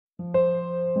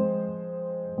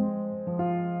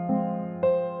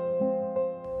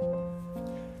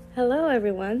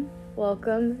everyone.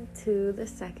 Welcome to the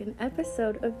second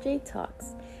episode of J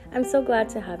Talks. I'm so glad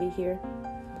to have you here.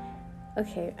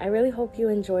 Okay, I really hope you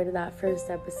enjoyed that first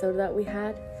episode that we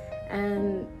had,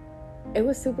 and it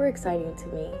was super exciting to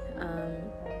me.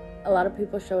 A lot of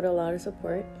people showed a lot of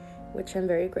support, which I'm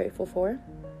very grateful for.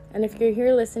 And if you're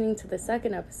here listening to the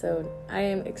second episode, I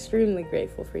am extremely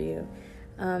grateful for you,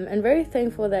 and very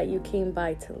thankful that you came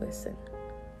by to listen.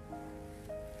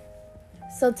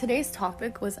 So today's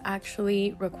topic was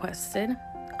actually requested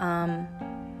by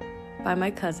my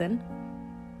cousin.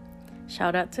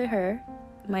 Shout out to her,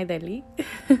 my Deli.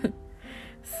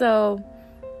 So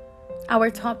our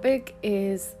topic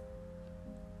is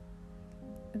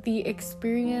the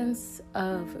experience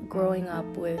of growing up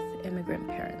with immigrant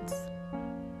parents.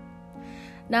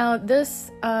 Now,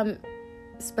 this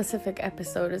specific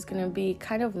episode is going to be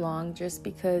kind of long just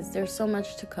because there's so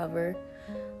much to cover.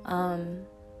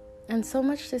 And so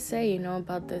much to say,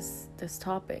 about this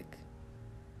topic.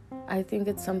 I think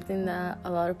it's something that a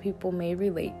lot of people may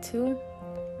relate to.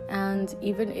 And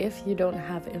even if you don't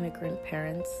have immigrant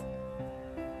parents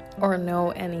or know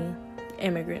any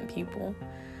immigrant people,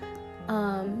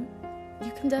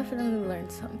 you can definitely learn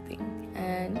something.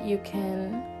 And you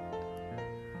can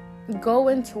go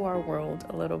into our world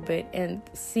a little bit and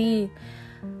see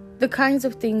the kinds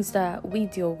of things that we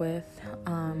deal with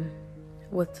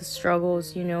the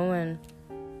struggles, and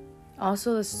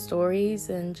also the stories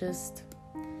and just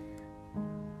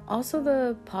also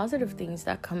the positive things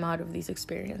that come out of these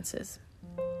experiences.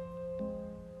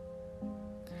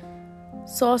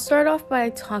 So I'll start off by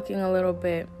talking a little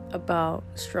bit about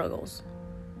struggles.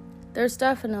 There's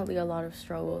definitely a lot of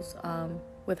struggles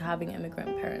with having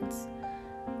immigrant parents.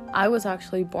 I was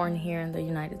actually born here in the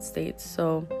United States,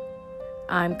 so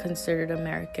I'm considered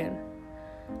American.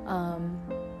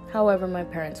 However, my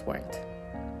parents weren't.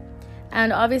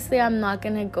 And obviously, I'm not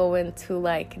going to go into,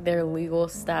 their legal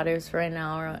status right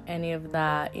now or any of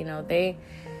that.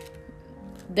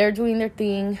 They're doing their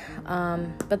thing,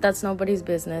 but that's nobody's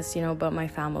business, but my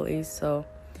family's. So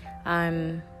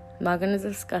I'm not going to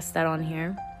discuss that on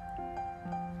here.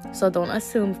 So don't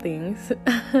assume things.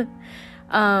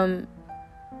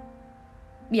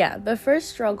 Yeah, the first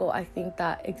struggle I think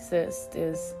that exists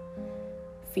is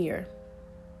fear.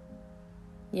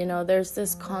 There's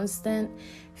this constant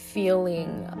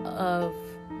feeling of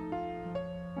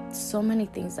so many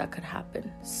things that could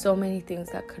happen, so many things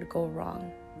that could go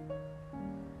wrong.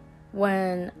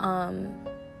 When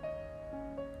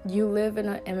you live in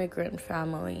an immigrant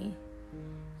family,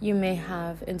 you may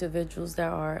have individuals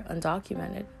that are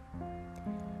undocumented.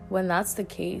 When that's the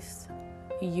case,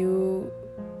 you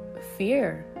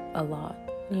fear a lot,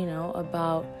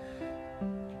 about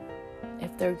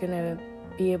if they're gonna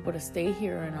be able to stay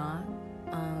here or not.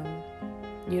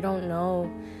 You don't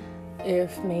know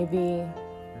if maybe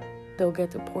they'll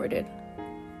get deported.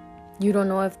 You don't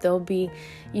know if they'll be,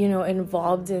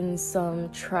 involved in some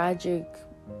tragic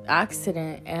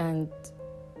accident and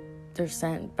they're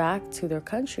sent back to their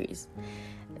countries.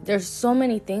 There's so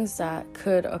many things that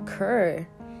could occur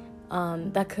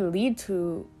that could lead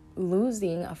to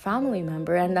losing a family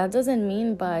member. And that doesn't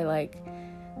mean by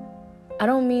I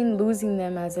don't mean losing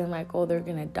them as in they're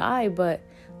gonna die, but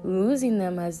losing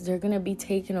them as they're gonna be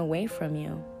taken away from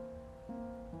you.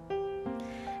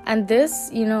 And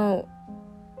this,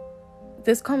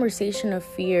 this conversation of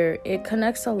fear, it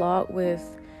connects a lot with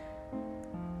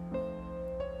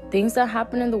things that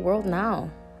happen in the world now.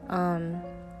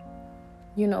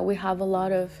 We have a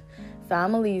lot of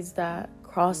families that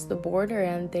cross the border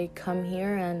and they come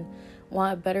here and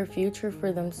want a better future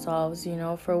for themselves,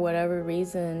 for whatever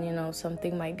reason,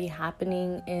 something might be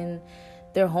happening in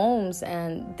their homes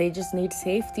and they just need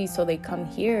safety, so they come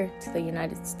here to the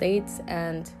United States,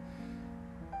 and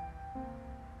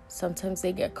sometimes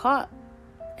they get caught.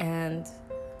 And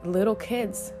little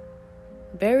kids,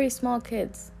 very small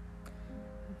kids,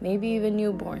 maybe even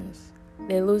newborns,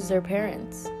 they lose their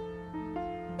parents.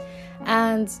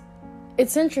 And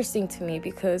it's interesting to me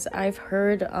because I've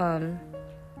heard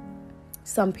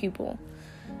some people,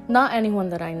 not anyone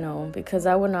that I know, because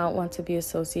I would not want to be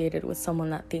associated with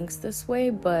someone that thinks this way,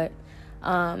 but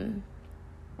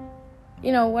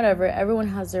whatever, everyone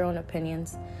has their own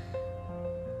opinions.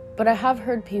 But I have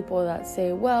heard people that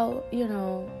say, well,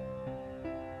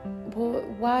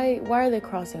 why are they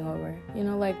crossing over?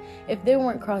 If they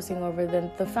weren't crossing over,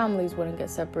 then the families wouldn't get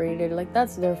separated.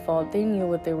 That's their fault. They knew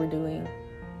what they were doing.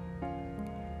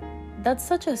 That's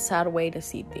such a sad way to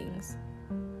see things.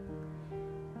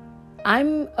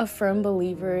 I'm a firm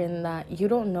believer in that you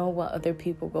don't know what other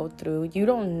people go through. You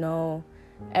don't know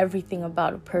everything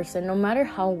about a person. No matter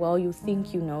how well you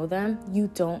think you know them, you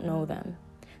don't know them.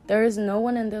 There is no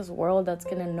one in this world that's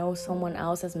going to know someone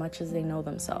else as much as they know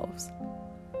themselves.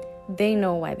 They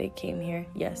know why they came here.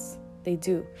 Yes, they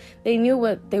do. They knew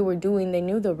what they were doing. They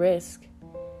knew the risk.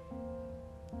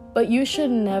 But you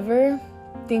should never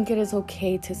think it is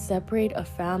okay to separate a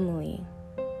family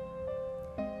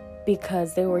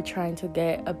because they were trying to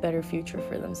get a better future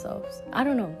for themselves. I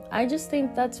don't know. I just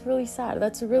think that's really sad.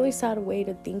 That's a really sad way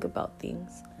to think about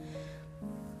things.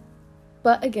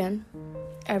 But again,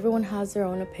 everyone has their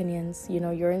own opinions. You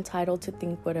know, you're entitled to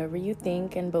think whatever you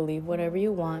think and believe whatever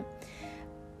you want.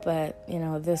 But, you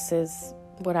know, this is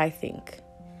what I think.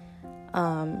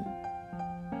 I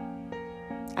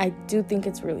do think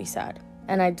it's really sad.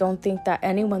 And I don't think that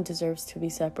anyone deserves to be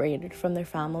separated from their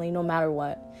family, no matter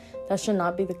what. That should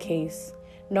not be the case.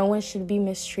 No one should be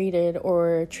mistreated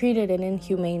or treated in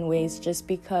inhumane ways just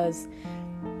because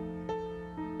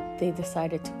they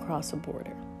decided to cross a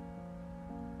border.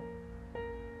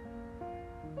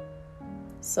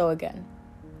 So again,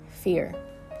 fear.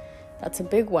 That's a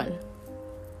big one.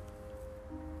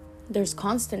 There's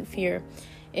constant fear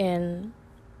in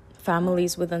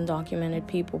families with undocumented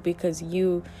people because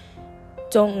you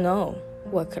don't know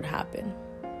what could happen.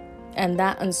 And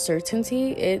that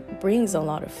uncertainty, it brings a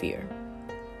lot of fear.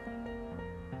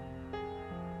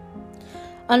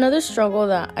 Another struggle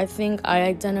that I think I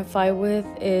identify with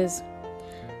is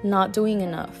not doing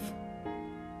enough.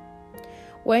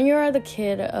 When you're the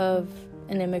kid of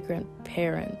an immigrant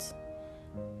parent,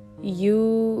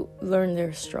 you learn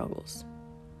their struggles.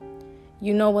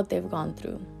 You know what they've gone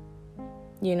through.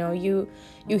 You know, you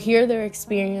hear their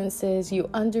experiences, you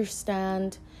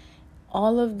understand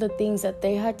all of the things that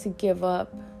they had to give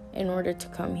up in order to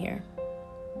come here.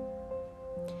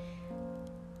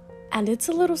 And it's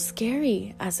a little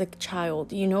scary as a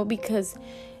child, you know, because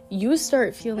you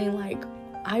start feeling like,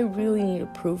 I really need to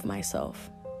prove myself.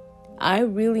 I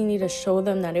really need to show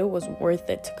them that it was worth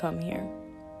it to come here.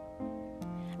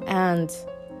 And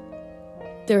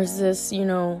there's this, you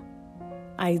know,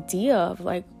 idea of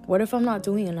like, what if I'm not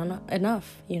doing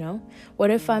enough, you know?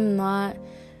 What if I'm not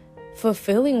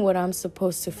fulfilling what I'm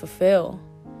supposed to fulfill?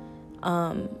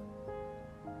 I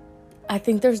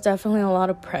think there's definitely a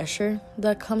lot of pressure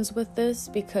that comes with this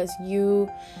because you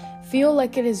feel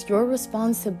like it is your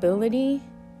responsibility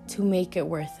to make it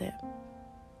worth it.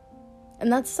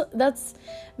 And that's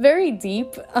very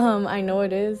deep. I know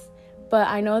it is, but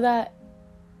I know that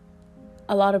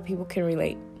a lot of people can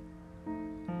relate.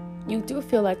 You do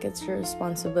feel like it's your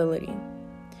responsibility.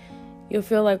 You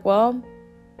feel like, well,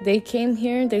 they came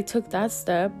here, they took that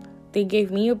step, they gave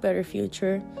me a better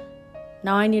future.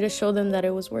 Now I need to show them that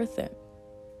it was worth it.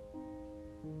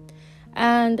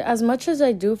 And as much as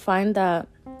I do find that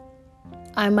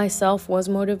I myself was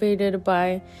motivated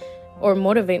by, or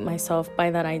motivate myself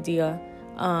by that idea,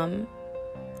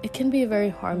 it can be very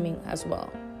harming as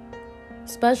well,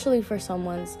 especially for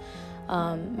someone's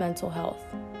mental health.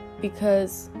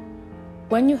 Because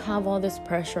when you have all this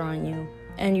pressure on you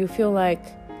and you feel like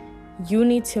you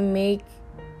need to make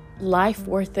life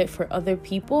worth it for other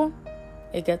people,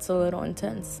 it gets a little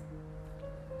intense.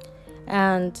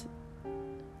 And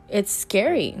it's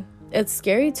scary. It's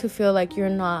scary to feel like you're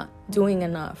not doing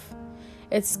enough.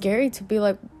 It's scary to be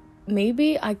like,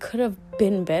 maybe I could have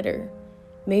been better.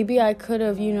 Maybe I could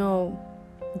have, you know,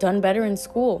 done better in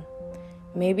school.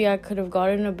 Maybe I could have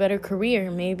gotten a better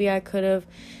career. Maybe I could have...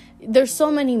 There's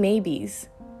so many maybes.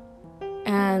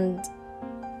 And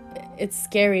it's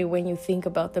scary when you think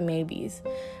about the maybes.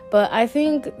 But I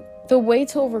think the way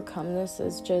to overcome this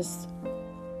is just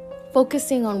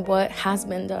focusing on what has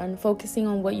been done, focusing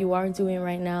on what you are doing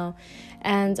right now,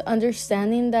 and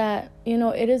understanding that, you know,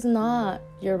 it is not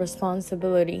your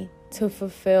responsibility to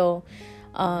fulfill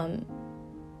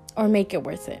or make it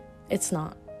worth it. It's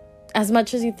not. As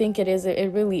much as you think it is,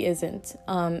 it really isn't.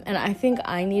 And I think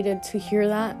I needed to hear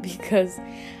that because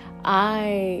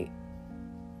I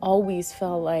always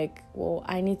felt like, well,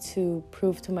 I need to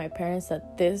prove to my parents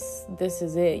that this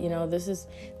is it, you know,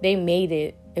 they made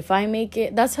it. If I make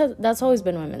it, that's always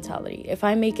been my mentality. If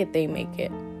I make it, they make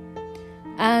it.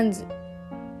 And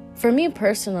for me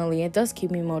personally, it does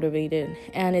keep me motivated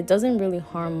and it doesn't really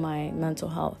harm my mental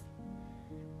health.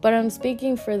 But I'm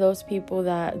speaking for those people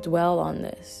that dwell on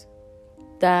this,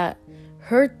 that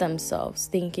hurt themselves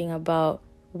thinking about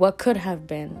what could have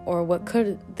been or what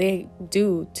could they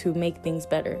do to make things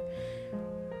better,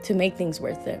 to make things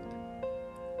worth it.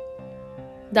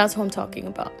 That's what I'm talking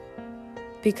about.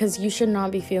 Because you should not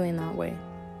be feeling that way.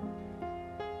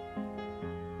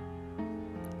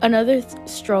 Another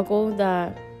struggle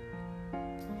that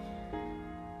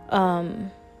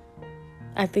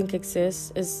I think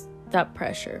exists is that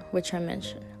pressure, which I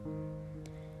mentioned.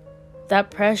 that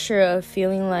pressure of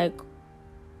feeling like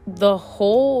the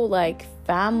whole like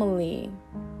family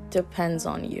depends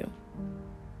on you.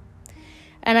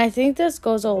 And I think this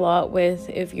goes a lot with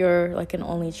if you're like an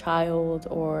only child,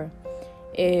 or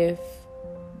if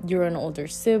you're an older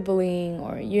sibling,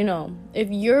 or, you know, if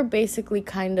you're basically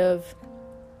kind of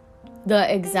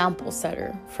the example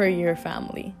setter for your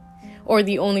family, or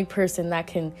the only person that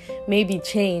can maybe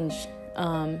change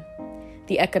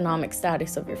the economic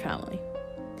status of your family.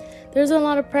 There's a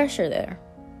lot of pressure there.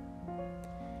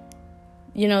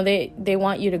 You know, they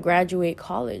want you to graduate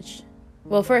college.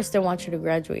 Well, first they want you to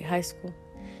graduate high school.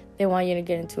 They want you to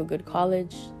get into a good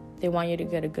college. They want you to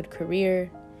get a good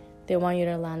career. They want you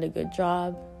to land a good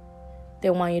job. They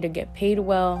want you to get paid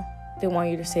well. They want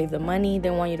you to save the money.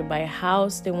 They want you to buy a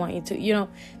house. They want you to, you know,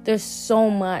 there's so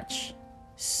much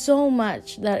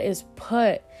that is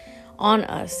put on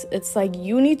us. It's like,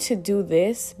 you need to do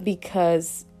this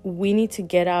because we need to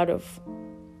get out of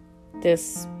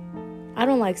this, I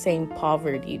don't like saying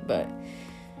poverty, but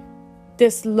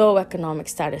this low economic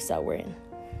status that we're in.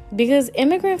 Because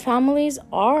immigrant families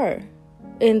are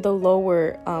in the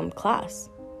lower class.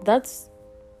 That's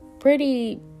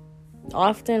pretty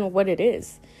often what it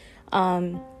is.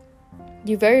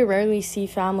 You very rarely see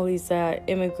families that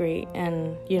immigrate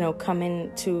and, you know, come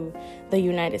into the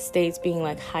United States being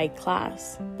like high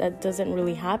class. That doesn't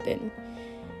really happen.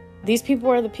 These people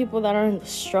are the people that are in the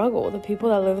struggle, the people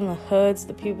that live in the hoods,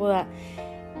 the people that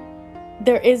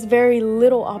there is very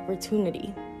little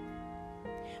opportunity.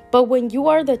 But when you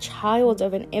are the child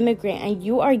of an immigrant and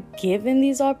you are given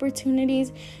these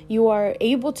opportunities, you are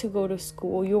able to go to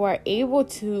school, you are able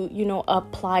to, you know,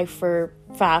 apply for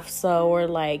FAFSA or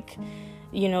like,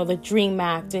 you know, the DREAM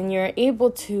Act, and you're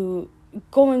able to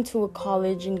go into a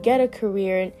college and get a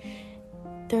career.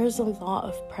 There's a lot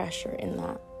of pressure in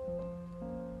that.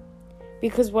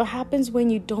 Because what happens when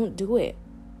you don't do it?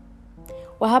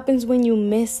 What happens when you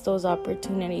miss those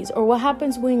opportunities? Or what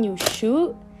happens when you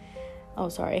shoot? Oh,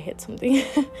 sorry, I hit something.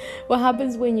 What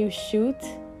happens when you shoot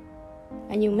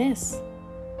and you miss?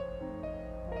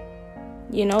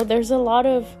 You know, there's a lot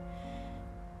of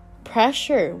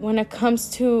pressure when it comes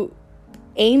to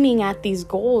aiming at these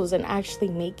goals and actually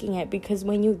making it. Because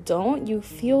when you don't, you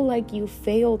feel like you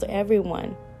failed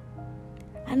everyone.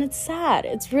 And it's sad.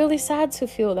 It's really sad to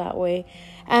feel that way.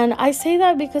 And I say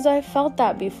that because I felt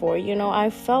that before. You know, I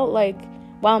felt like,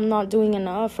 wow, I'm not doing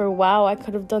enough, or wow, I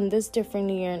could have done this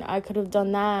differently, and I could have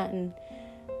done that. And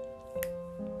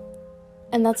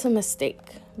that's a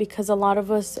mistake, because a lot of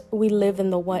us, we live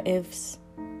in the what ifs.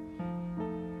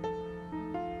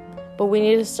 But we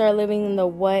need to start living in the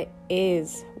what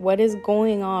is. What is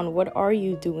going on? What are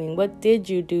you doing? What did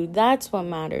you do? That's what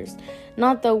matters.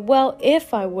 Not the, well,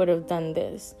 if I would have done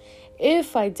this,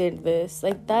 if I did this,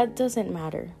 like that doesn't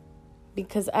matter.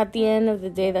 Because at the end of the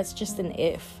day, that's just an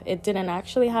if. It didn't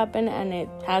actually happen, and it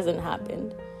hasn't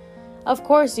happened. Of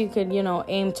course, you could, you know,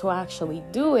 aim to actually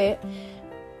do it,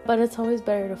 but it's always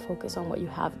better to focus on what you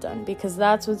have done, because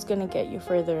that's what's going to get you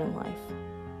further in life.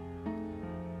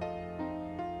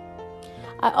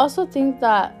 I also think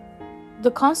that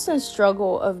the constant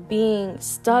struggle of being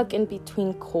stuck in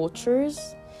between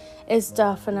cultures is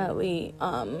definitely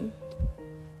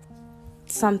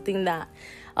something that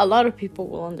a lot of people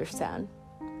will understand.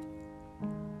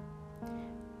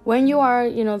 When you are,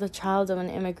 you know, the child of an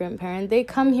immigrant parent, they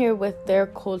come here with their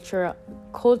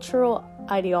cultural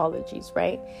ideologies,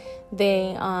 right?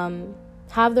 They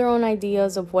have their own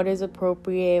ideas of what is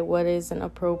appropriate, what isn't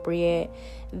appropriate.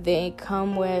 They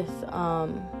come with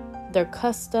their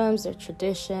customs, their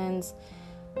traditions.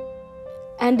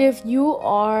 And if you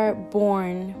are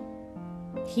born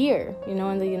here, you know,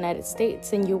 in the United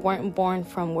States, and you weren't born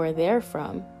from where they're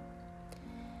from,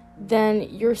 then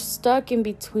you're stuck in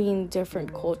between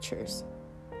different cultures.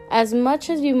 As much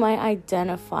as you might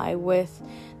identify with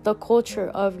the culture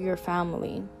of your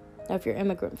family, of your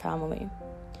immigrant family,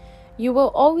 you will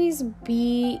always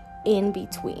be in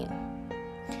between.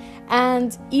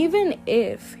 And even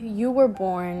if you were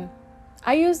born,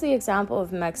 I use the example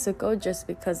of Mexico just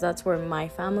because that's where my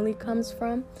family comes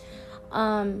from.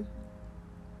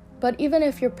 But even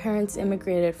if your parents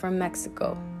immigrated from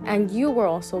Mexico and you were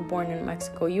also born in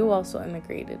Mexico, you also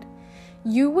immigrated,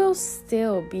 you will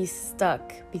still be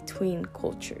stuck between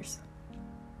cultures.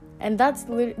 And that's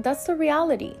the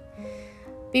reality.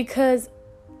 Because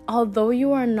although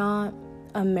you are not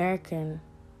American,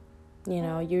 you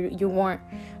know, you weren't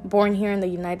born here in the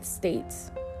United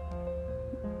States,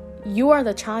 you are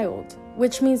the child,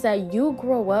 which means that you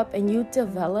grow up and you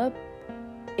develop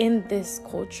in this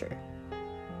culture,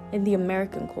 in the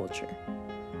American culture.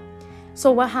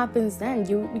 So what happens then?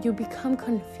 You become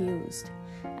confused.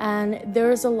 And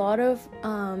there's a lot of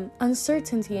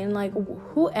uncertainty in like,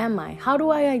 who am I? How do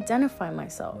I identify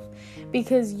myself?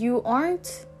 Because you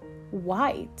aren't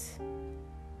white,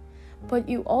 but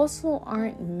you also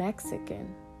aren't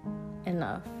Mexican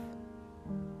enough.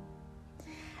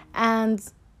 And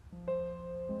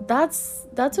that's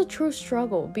a true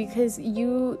struggle, because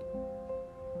you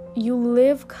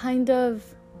live kind of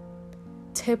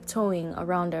tiptoeing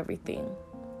around everything.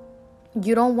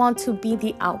 You don't want to be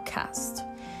the outcast.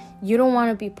 You don't want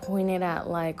to be pointed at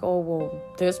like, oh, well,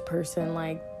 this person,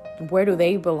 like, where do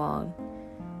they belong?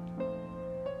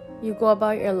 You go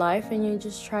about your life and you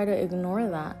just try to ignore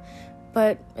that.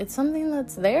 But it's something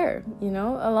that's there, you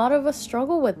know? A lot of us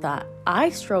struggle with that. I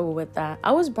struggle with that.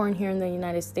 I was born here in the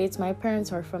United States. My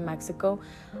parents are from Mexico.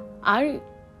 I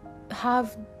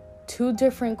have 2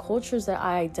 different cultures that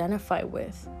I identify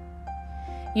with.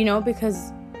 You know,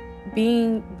 because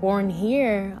being born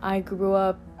here, I grew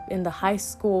up in the high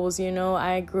schools, you know,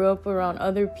 I grew up around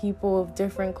other people of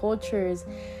different cultures.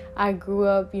 I grew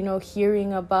up, you know,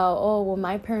 hearing about, oh, well,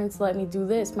 my parents let me do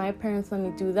this, my parents let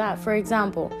me do that. For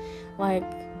example, like,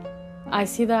 I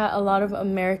see that a lot of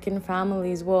American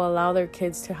families will allow their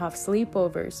kids to have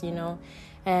sleepovers, you know,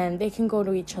 and they can go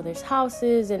to each other's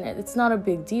houses, and it's not a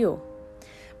big deal.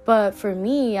 But for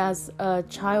me, as a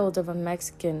child of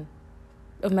Mexican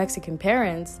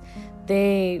parents,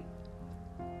 they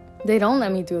don't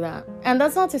let me do that. And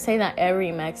that's not to say that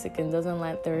every Mexican doesn't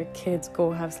let their kids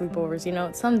go have sleepovers, you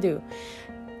know, some do.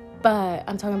 But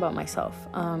I'm talking about myself.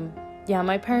 Yeah,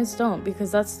 my parents don't,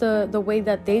 because that's the way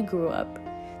that they grew up.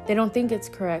 They don't think it's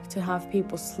correct to have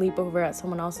people sleep over at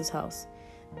someone else's house.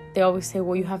 They always say,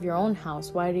 well, you have your own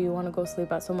house. Why do you want to go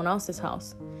sleep at someone else's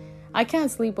house? I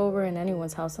can't sleep over in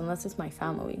anyone's house unless it's my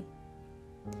family.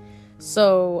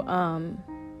 So,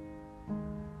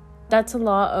 that's a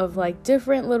lot of like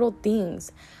different little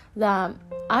things that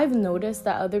I've noticed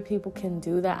that other people can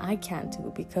do that I can't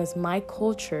do, because my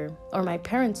culture or my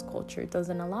parents' culture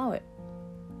doesn't allow it.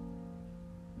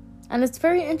 And it's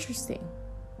very interesting.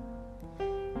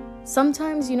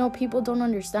 Sometimes, you know, people don't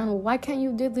understand, well, why can't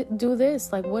you do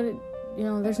this? Like, what, you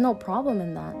know, there's no problem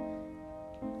in that.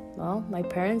 Well, my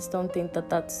parents don't think that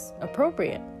that's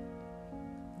appropriate.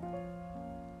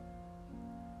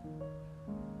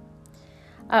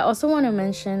 I also want to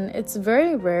mention, it's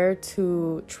very rare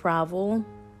to travel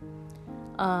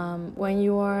when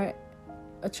you are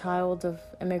a child of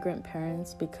immigrant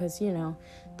parents, because, you know,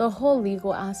 the whole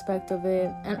legal aspect of it.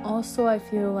 And also I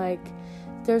feel like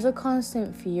there's a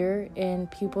constant fear in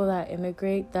people that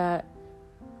immigrate that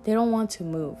they don't want to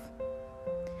move.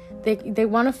 They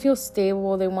want to feel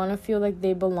stable. They want to feel like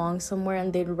they belong somewhere,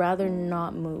 and they'd rather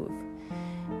not move.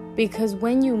 Because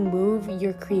when you move,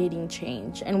 you're creating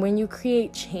change. And when you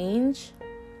create change,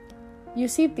 you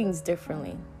see things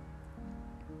differently.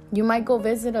 You might go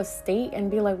visit a state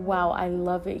and be like, wow, I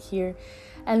love it here.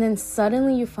 And then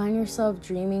suddenly you find yourself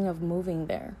dreaming of moving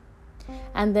there.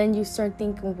 And then you start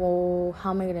thinking, well, how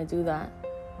am I going to do that?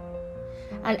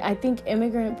 And I think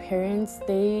immigrant parents,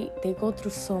 they go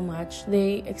through so much.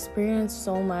 They experience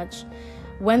so much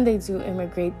when they do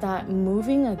immigrate, that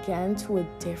moving again to a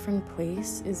different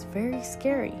place is very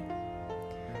scary.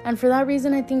 And for that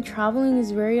reason, I think traveling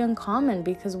is very uncommon,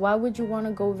 because why would you want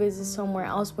to go visit somewhere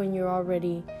else when you're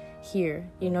already here?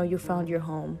 You know, you found your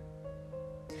home.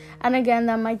 And again,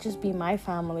 that might just be my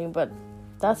family, but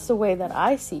that's the way that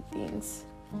I see things.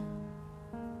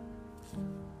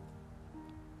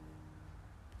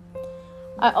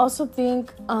 I also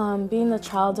think being the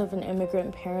child of an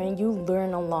immigrant parent, you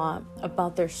learn a lot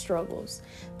about their struggles,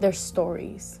 their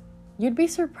stories. You'd be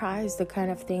surprised the kind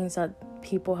of things that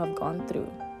people have gone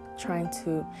through trying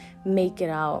to make it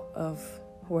out of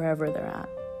wherever they're at.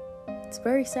 It's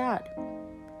very sad.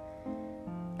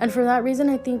 And for that reason,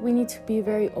 I think we need to be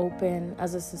very open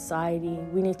as a society.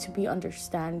 We need to be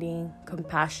understanding,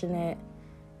 compassionate,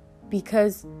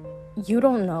 because you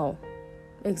don't know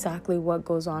exactly what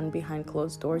goes on behind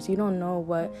closed doors. You don't know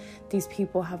what these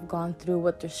people have gone through,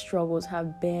 what their struggles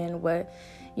have been, what,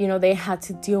 you know, they had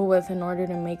to deal with in order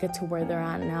to make it to where they're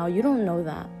at now. You don't know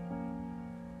that.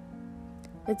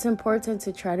 It's important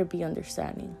to try to be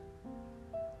understanding.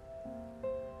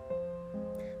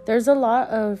 There's a lot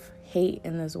of hate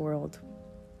in this world,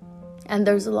 and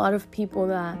there's a lot of people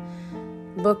that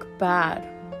look bad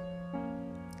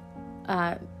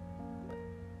at,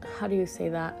 how do you say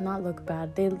that? Not look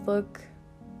bad. They look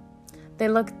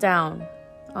down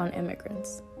on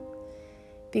immigrants,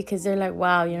 because they're like,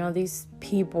 wow, you know, these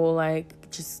people like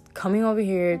just coming over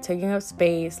here, taking up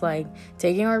space, like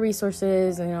taking our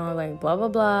resources, you know, like blah, blah,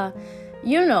 blah.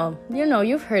 You know,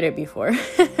 you've heard it before.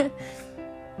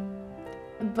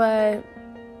 But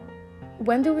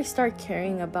when do we start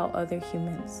caring about other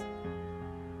humans?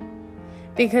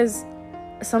 Because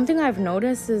something I've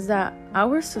noticed is that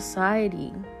our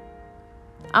society,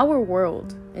 our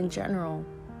world in general,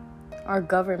 our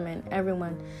government,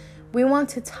 everyone, we want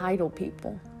to title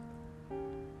people.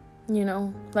 You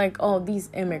know, like, oh, these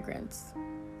immigrants,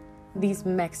 these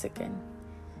Mexican,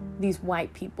 these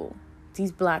white people,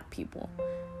 these black people.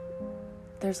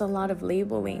 There's a lot of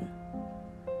labeling.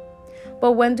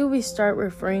 But when do we start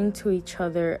referring to each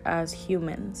other as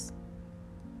humans?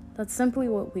 That's simply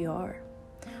what we are.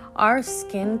 Our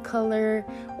skin color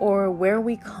or where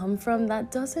we come from,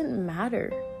 that doesn't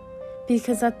matter.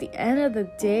 Because at the end of the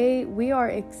day, we are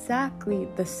exactly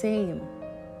the same.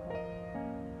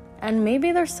 And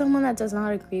maybe there's someone that does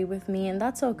not agree with me, and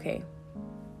that's okay.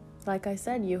 Like I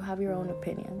said, you have your own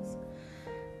opinions.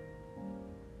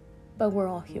 But we're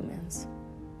all humans.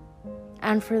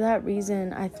 And for that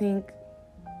reason, I think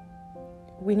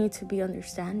we need to be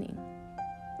understanding.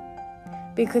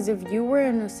 Because if you were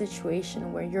in a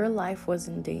situation where your life was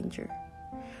in danger,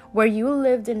 where you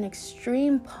lived in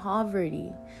extreme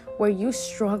poverty, where you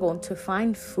struggled to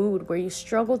find food, where you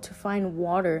struggled to find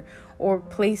water or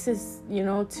places,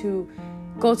 to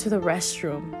go to the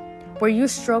restroom, where you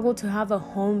struggled to have a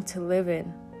home to live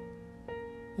in,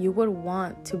 you would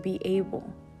want to be able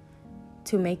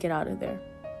to make it out of there.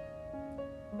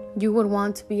 You would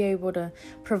want to be able to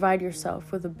provide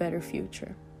yourself with a better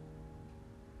future.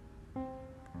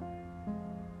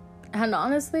 And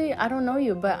honestly, I don't know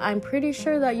you, but I'm pretty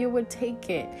sure that you would take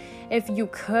it if you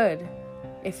could.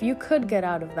 If you could get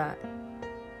out of that,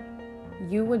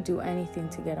 you would do anything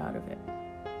to get out of it.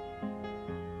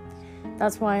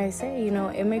 That's why I say,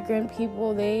 immigrant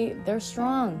people, they're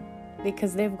strong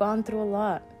because they've gone through a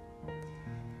lot.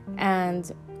 And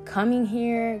coming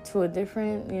here to a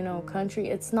different, country,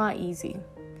 it's not easy.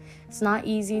 It's not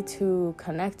easy to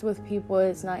connect with people.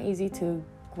 It's not easy to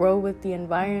grow with the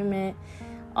environment.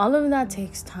 All of that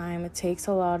takes time. It takes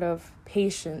a lot of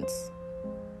patience.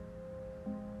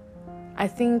 I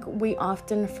think we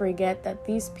often forget that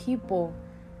these people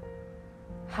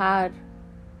had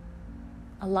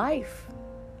a life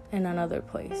in another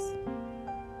place.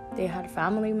 They had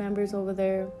family members over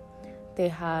there. They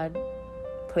had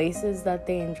places that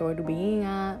they enjoyed being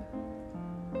at.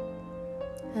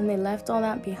 And they left all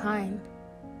that behind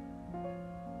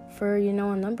for, a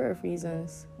number of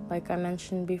reasons. Like I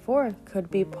mentioned before, could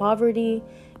be poverty,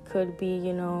 could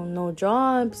be, no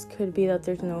jobs, could be that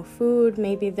there's no food.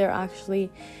 Maybe they're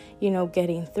actually,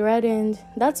 getting threatened.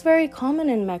 That's very common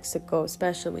in Mexico,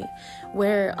 especially,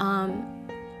 where, I'm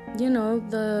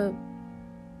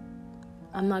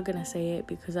not going to say it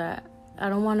because I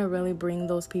don't want to really bring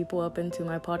those people up into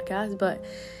my podcast, but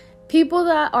people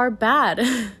that are bad,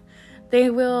 they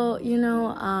will,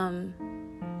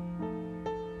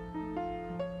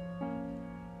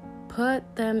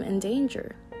 put them in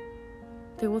danger.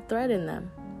 They will threaten them.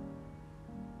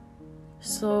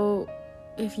 So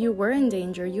if you were in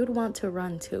danger, you'd want to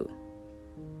run too.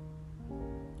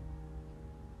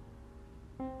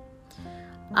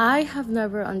 I have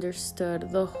never understood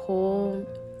the whole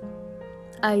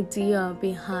idea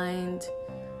behind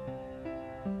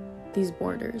these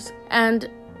borders. And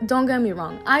don't get me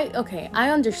wrong. I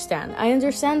understand. I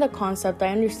understand the concept. I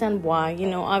understand why.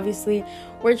 Obviously,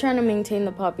 we're trying to maintain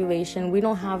the population. We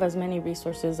don't have as many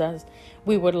resources as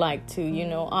we would like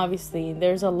to. Obviously,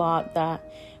 there's a lot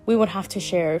that we would have to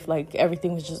share if,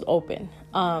 everything was just open.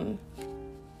 But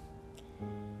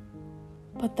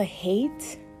the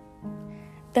hate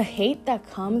that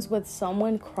comes with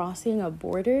someone crossing a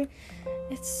border,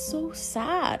 it's so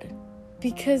sad.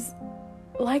 Because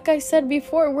like I said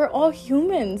before, we're all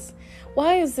humans.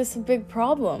 Why is this a big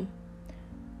problem?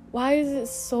 Why is it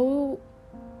so,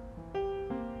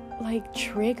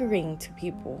 triggering to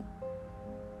people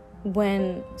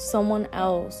when someone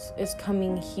else is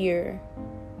coming here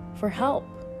for help?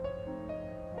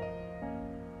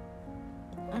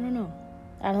 I don't know.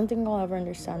 I don't think I'll ever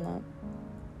understand that.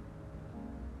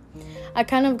 I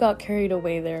kind of got carried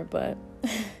away there, but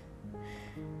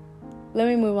let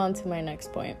me move on to my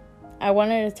next point. I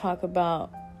wanted to talk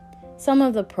about some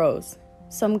of the pros,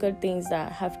 some good things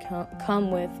that have come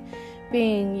with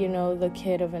being, the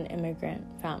kid of an immigrant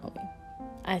family.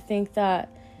 I think that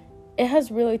it has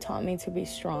really taught me to be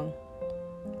strong,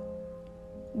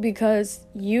 because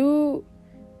you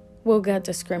will get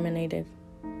discriminated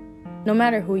no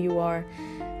matter who you are.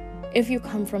 If you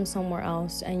come from somewhere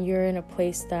else and you're in a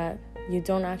place that you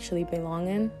don't actually belong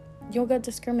in, you'll get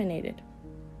discriminated.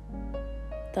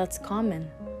 That's common.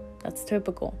 That's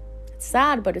typical. It's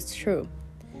sad, but it's true.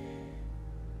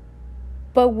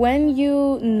 But when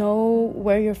you know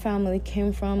where your family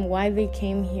came from, why they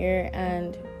came here,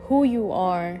 and who you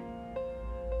are,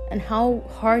 and how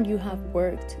hard you have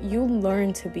worked, you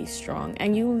learn to be strong,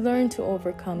 and you learn to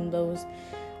overcome those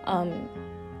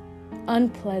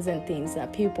unpleasant things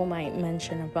that people might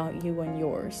mention about you and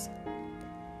yours.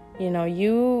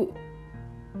 You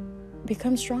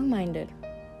become strong-minded.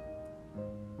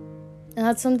 And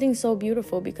that's something so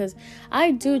beautiful, because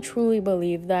I do truly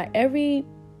believe that every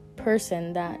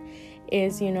person that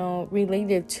is,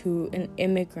 related to an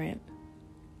immigrant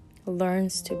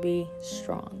learns to be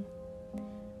strong.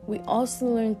 We also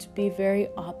learn to be very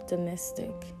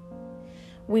optimistic.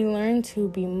 We learn to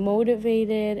be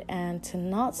motivated and to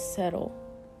not settle,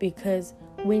 because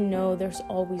we know there's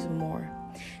always more.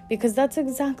 Because that's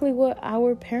exactly what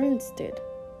our parents did.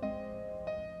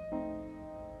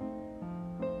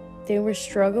 They were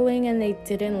struggling and they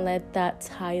didn't let that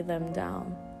tie them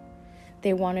down.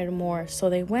 They wanted more, so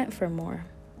they went for more.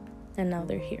 And now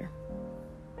they're here.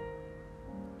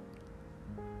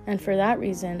 And for that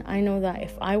reason, I know that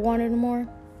if I wanted more,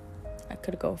 I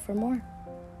could go for more.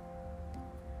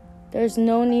 There's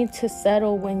no need to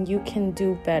settle when you can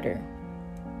do better.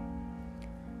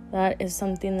 That is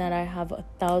something that I have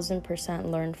 1,000%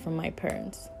 learned from my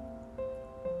parents.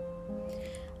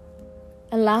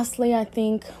 And lastly, I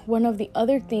think one of the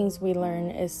other things we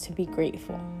learn is to be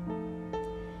grateful.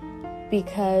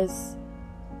 Because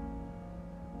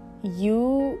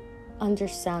you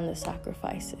understand the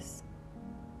sacrifices.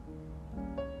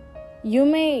 You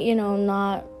may,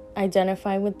 not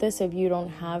identify with this if you don't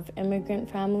have immigrant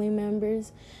family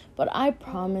members, but I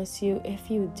promise you,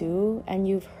 if you do, and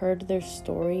you've heard their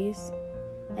stories,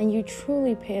 and you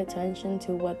truly pay attention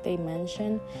to what they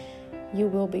mention, you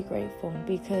will be grateful,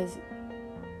 because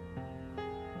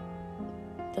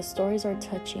the stories are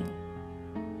touching.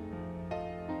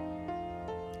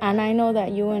 And I know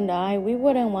that you and I, we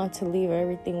wouldn't want to leave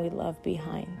everything we love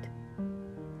behind.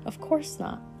 Of course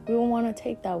not. We won't want to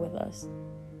take that with us.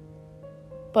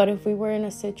 But if we were in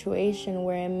a situation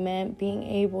where it meant being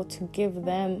able to give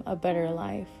them a better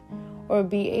life, or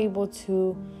be able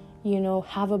to,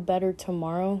 have a better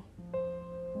tomorrow,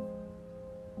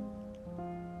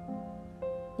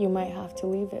 you might have to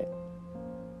leave it.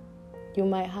 You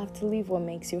might have to leave what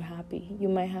makes you happy. You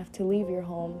might have to leave your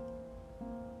home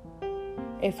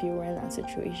if you were in that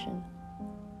situation.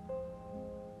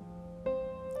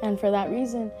 And for that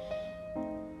reason,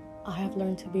 I have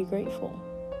learned to be grateful.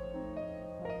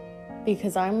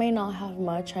 Because I may not have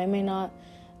much. I may not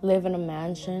live in a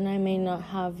mansion. I may not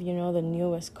have, the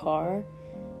newest car,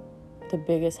 the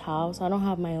biggest house. I don't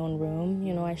have my own room.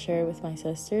 I share it with my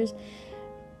sisters.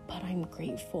 But I'm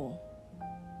grateful.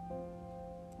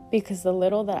 Because the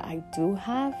little that I do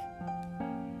have,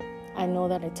 I know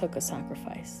that it took a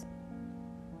sacrifice.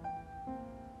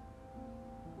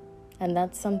 And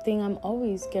that's something I'm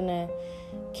always gonna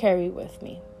carry with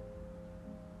me.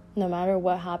 No matter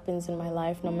what happens in my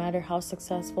life, no matter how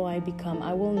successful I become,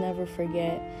 I will never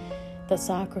forget the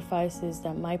sacrifices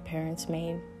that my parents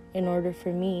made in order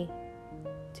for me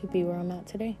to be where I'm at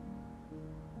today.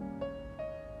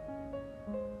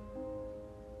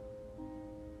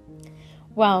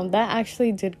 Wow, that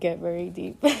actually did get very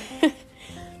deep.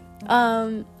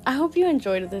 I hope you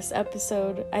enjoyed this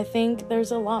episode. I think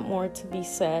there's a lot more to be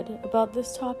said about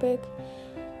this topic,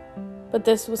 but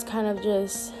this was kind of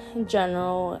just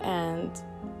general and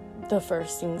the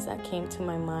first things that came to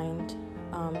my mind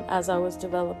as I was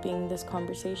developing this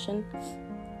conversation.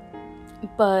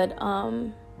 But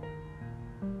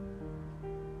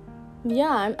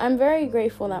yeah, I'm very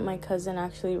grateful that my cousin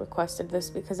actually requested this,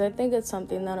 because I think it's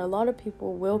something that a lot of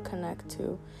people will connect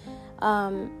to.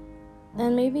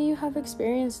 And maybe you have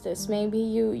experienced this. Maybe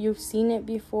you've seen it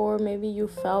before. Maybe you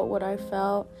felt what I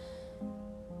felt.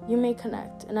 You may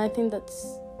connect. And I think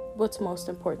that's what's most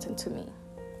important to me.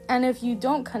 And if you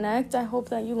don't connect, I hope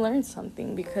that you learn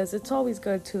something, because it's always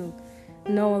good to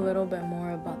know a little bit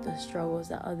more about the struggles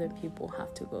that other people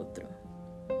have to go through.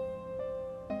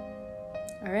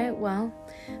 All right, well,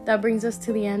 that brings us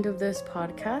to the end of this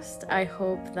podcast. I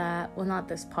hope that, well, not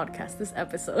this podcast, this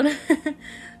episode.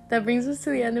 That brings us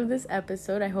to the end of this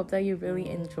episode. I hope that you really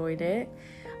enjoyed it.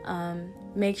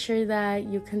 Make sure that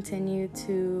you continue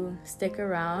to stick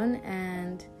around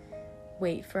and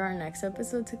wait for our next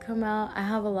episode to come out. I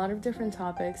have a lot of different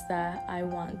topics that I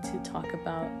want to talk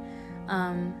about.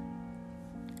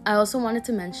 I also wanted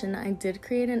to mention I did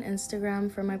create an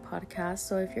Instagram for my podcast,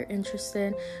 so if you're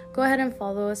interested, go ahead and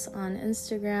follow us on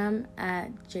Instagram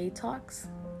at JTalks,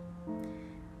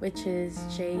 which is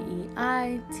JEITALKS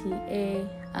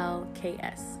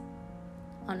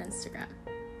on Instagram.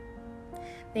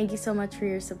 Thank you so much for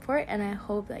your support, and I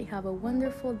hope that you have a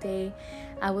wonderful day.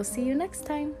 I will see you next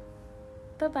time.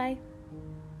 Bye-bye.